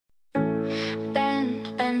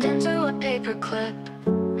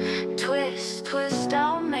paperclip. Twist, twist,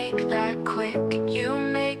 I'll make that quick. You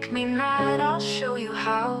make me mad, I'll show you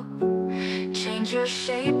how. Change your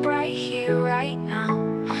shape right here, right now.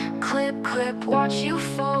 Clip, clip, watch you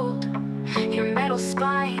fold. Your metal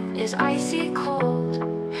spine is icy cold.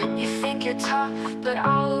 You think you're tough, but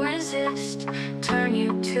I'll resist. Turn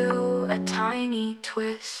you to a tiny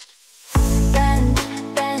twist. Bend,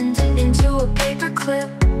 bend into a paperclip.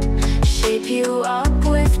 Shape you up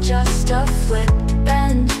with just a flip.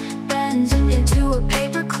 Bend, bend into a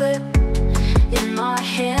paperclip. In my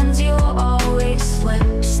hands you'll always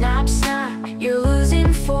slip. Snap, snap, you're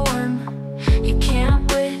losing form. You can't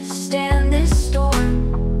withstand this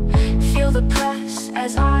storm. Feel the press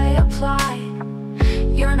as I apply.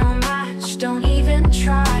 You're no match, don't even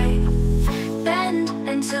try. Bend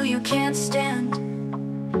until you can't stand.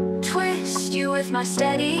 Twist you with my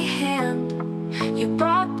steady hand. You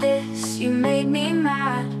brought this, you made me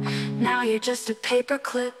mad. Now you're just a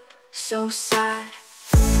paperclip, so sad.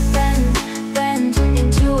 Bend, bend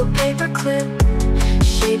into a paperclip.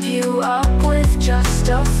 Shape you up with just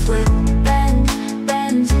a flip. Bend,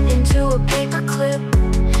 bend into a paperclip.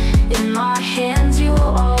 In my hands you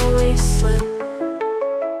will always slip.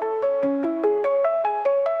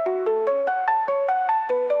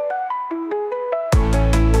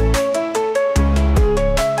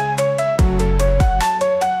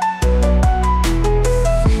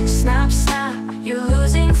 Snap, snap, you're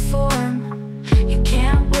losing form. You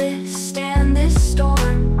can't withstand this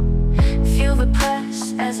storm. Feel the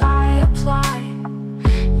press as I apply.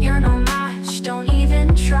 You're no match, don't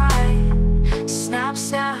even try. Snap,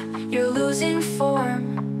 snap, you're losing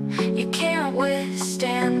form. You can't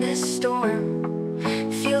withstand this storm.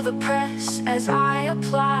 Feel the press as I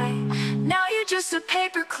apply. Now you're just a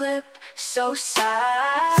paperclip, so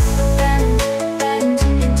sad. Bend,